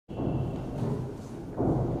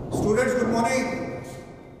Students, good morning.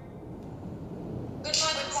 Good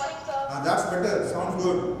morning, sir. That's better. Sounds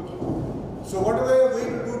good. So what we are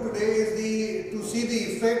going to do today is to see the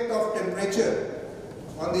effect of temperature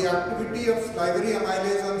on the activity of salivary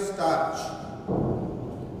amylase on starch.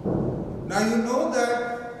 Now you know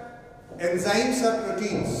that enzymes are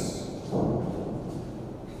proteins,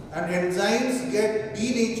 and enzymes get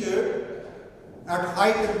denatured at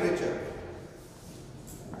high temperature,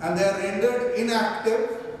 and they are rendered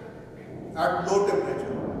inactive at low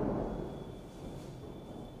temperature.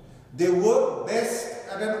 They work best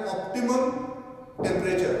at an optimum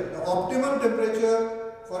temperature. The optimum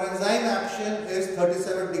temperature for enzyme action is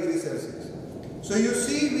 37 degrees Celsius. So you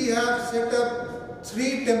see we have set up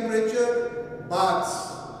 3 temperature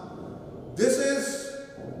baths. This is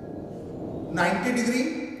 90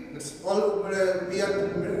 degree. It's all, we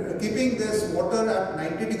are keeping this water at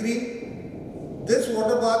 90 degree. This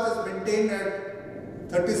water bath is maintained at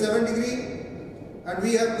 37 degree, and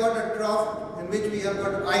we have got a trough in which we have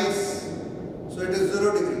got ice, so it is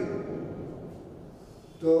 0 degree.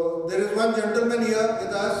 So there is one gentleman here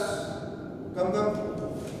with us. Come.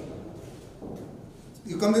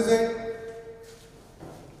 You come this side.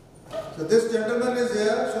 So this gentleman is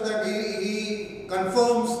here so that he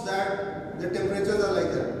confirms that the temperatures are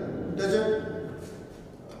like that. Touch it.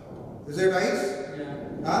 Is it ice?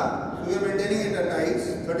 Yeah. So we are maintaining it at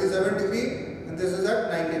ice, 37 degree, and this is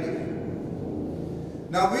at 90 degree.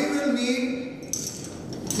 Now we will need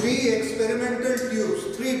 3 experimental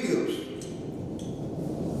tubes, 3 tubes.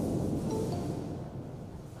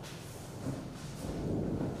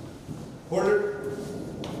 Hold it.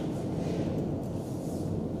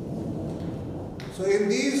 So in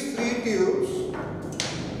these 3 tubes,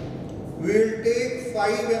 we will take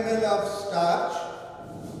 5 ml of starch.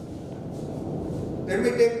 Let me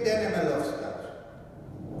take 10 ml of starch.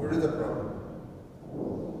 What is the problem?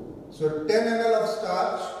 So 10 ml of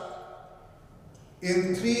starch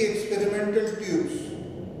in 3 experimental tubes.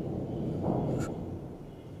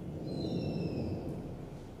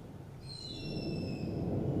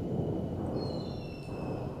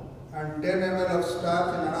 And 10 ml of starch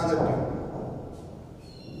in another tube.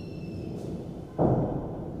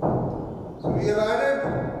 So we have added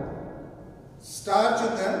starch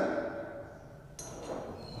in them.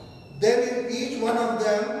 Then in each one of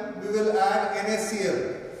them we will add NaCl.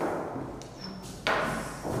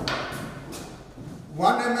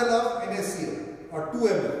 1 ml of NaCl or 2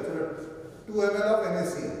 ml. So 2 ml of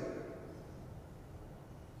NaCl.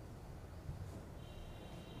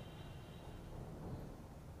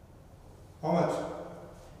 How much?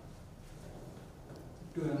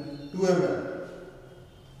 2 ml. 2 ml.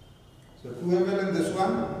 So 2 ml in this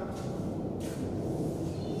one.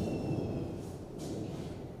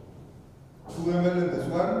 2 ml in this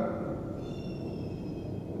one.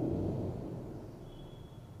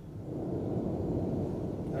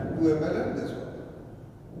 And 2 ml in this one.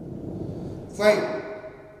 Fine.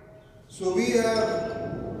 So we have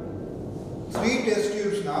 3 test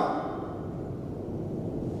tubes now.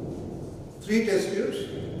 3 test tubes.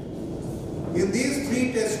 In these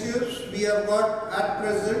 3 test tubes, we have got at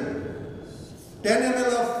present 10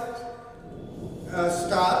 ml of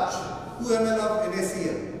starch, 2 ml of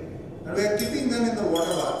NaCl, and we are keeping them in the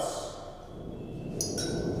water baths.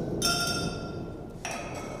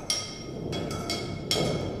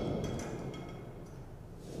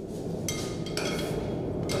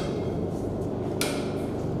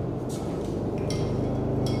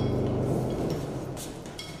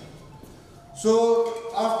 So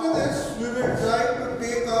after this, we will try to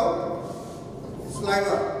take out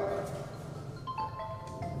saliva.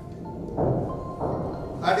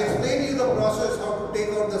 I'll explain you the process how to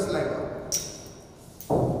take out the saliva.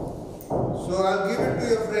 So I'll give it to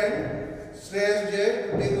your friend Shreyas J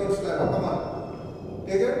to take out saliva. Come on,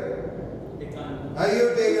 take it. It can't. How you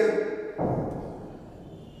take it?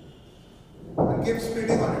 And keep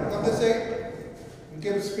spitting on it. Come this side and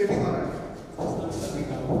keep spitting on it.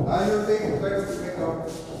 How you take it? Try to take out.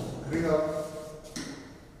 Bring out.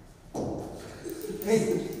 Hey.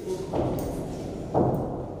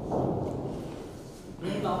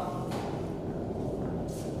 Bring down.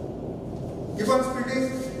 Keep on spitting.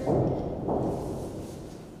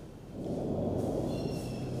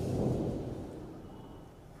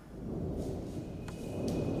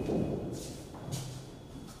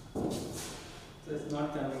 So it's not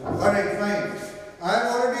coming. Alright, fine. I have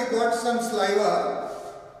already got some saliva.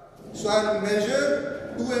 So I will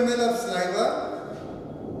measure 2 ml of saliva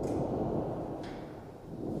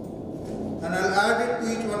and I will add it to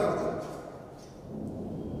each one of them.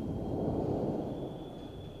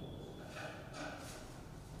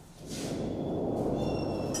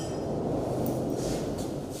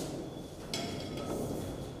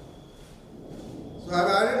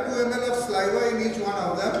 added 2 ml of saliva in each one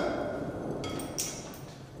of them.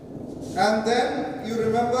 And then you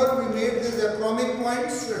remember we made these achromic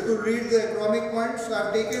points. To read the achromic points, I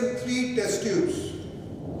have taken 3 test tubes.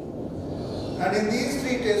 And in these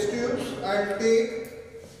 3 test tubes, I will take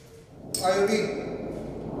iodine.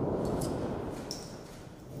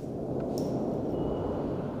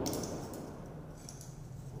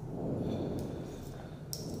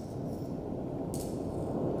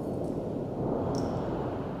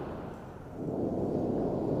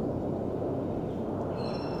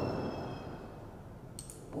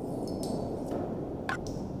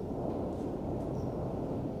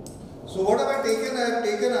 So what have I taken? I have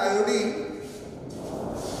taken iodine.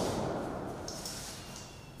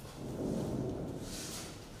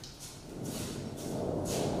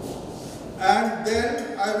 And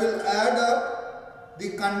then I will add up the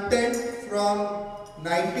content from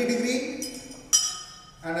 90 degree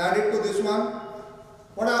and add it to this one.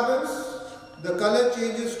 What happens? The color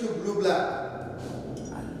changes to blue-black.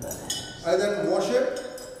 I then wash it.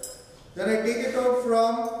 Then I take it out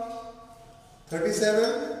from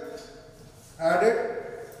 37. Add it.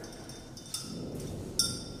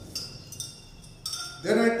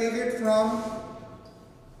 Then I take it from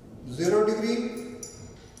 0 degree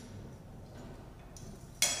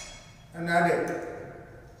and add it.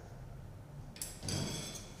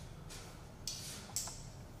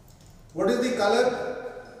 What is the color?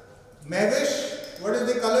 Mavish, what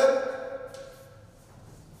is the color?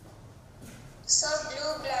 Sir,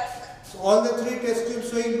 blue-black. So all the 3 test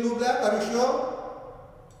tubes showing blue-black, are you sure?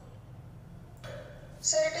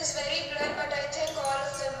 Sir, it is very black, but I think all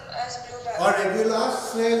of them as blue-black. Alright, we'll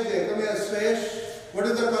ask Sresh J. Come here, Sresh. What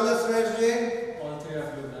is the color, Sresh J? All 3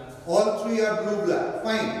 are blue black. All 3 are blue-black.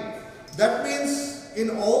 Fine. That means in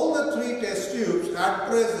all the 3 test tubes at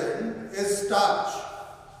present is starch.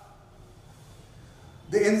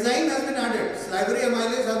 The enzyme has been added. Salivary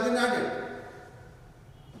amylase has been added.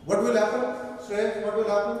 What will happen? Sresh, what will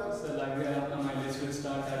happen? So salivary amylase will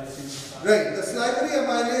start digesting the starch. Right, the salivary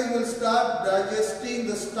amylase will start digesting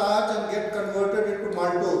the starch and get converted into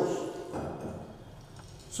maltose.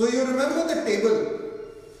 So you remember the table.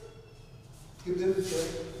 Keep this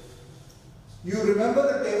here. You remember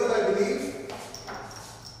the table, I believe.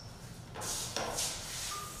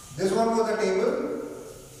 This one was the table.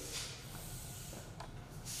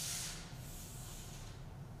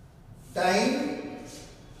 Time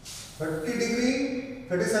 30 degree,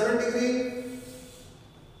 37 degree,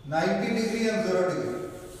 90 degree and 0 degree.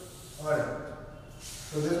 Alright.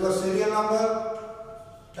 So this was serial number,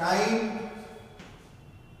 time,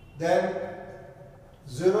 then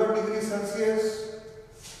 0 degree Celsius,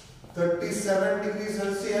 37 degree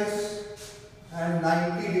Celsius and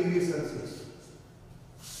 90 degree Celsius.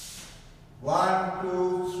 1,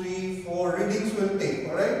 2, 3, 4 readings will take.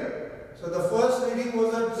 Alright. So the first reading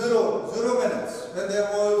was at 0 minutes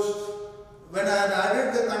when I had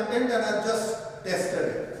added the content and I just tested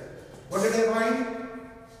it. What did I find?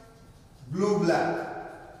 Blue-black.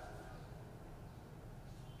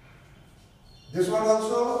 This one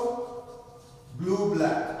also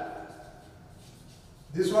blue-black.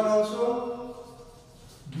 This one also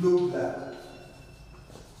blue-black.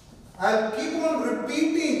 I'll keep on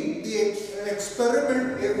repeating the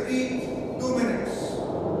experiment every 2 minutes.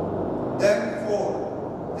 Then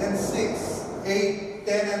 4, then 6, 8,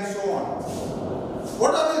 10 and so on.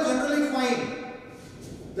 What I will generally find?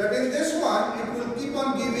 That in this one, it will keep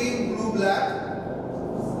on giving blue-black,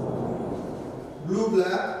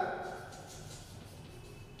 blue-black.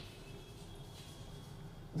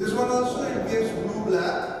 This one also it gives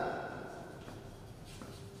blue-black.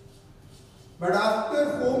 But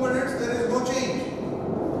after 4 minutes, there is no change.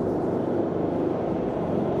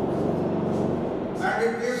 And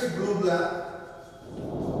it gives blue-black.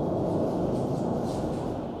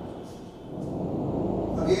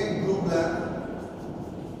 Again blue-black.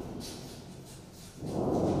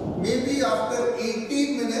 Maybe after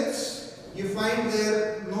 18 minutes, you find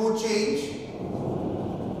there no change.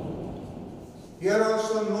 Here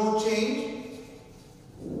also no change.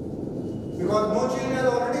 Because no change has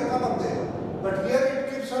already come up there. But here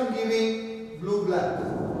it keeps on giving blue-black.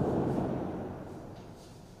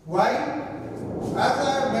 Why? As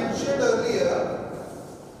I have mentioned earlier,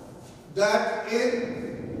 that in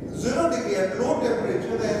 0 degree at low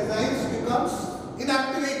temperature, the enzymes becomes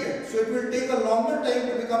inactivated. So it will take a longer time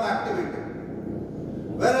to become activated.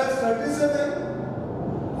 Whereas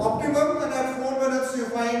 37, optimum, and at 4 minutes you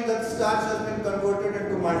find that starch has been converted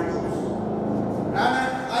into maltose. And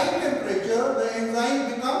at high temperature, the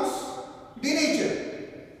enzyme becomes denatured.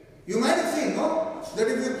 You might have seen, no? That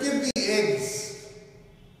if you keep the eggs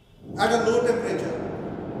at a low temperature,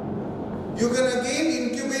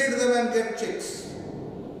 inseminate them and get chicks.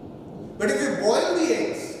 But if you boil the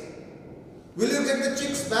eggs, will you get the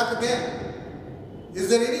chicks back again? Is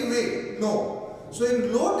there any way? No. So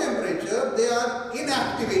in low temperature, they are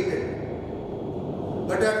inactivated.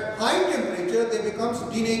 But at high temperature, they become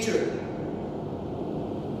denatured.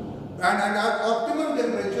 And at optimum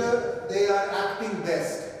temperature, they are acting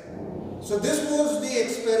best. So this was the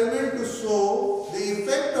experiment to show the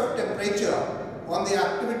effect of temperature on the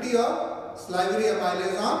activity of salivary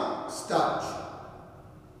amylase on starch.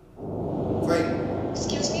 Fine.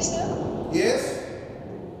 Excuse me, sir. Yes?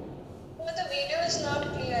 But the video is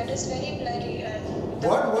not clear. It is very blurry.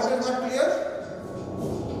 What is not clear?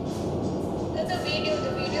 The video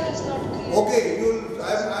is not clear. Okay,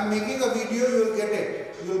 I'm making a video, you'll get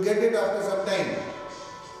it. You'll get it after some time.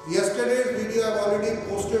 Yesterday's video I've already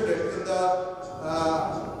posted it in the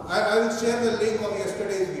I will share the link of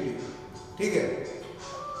yesterday's video. ठीक है?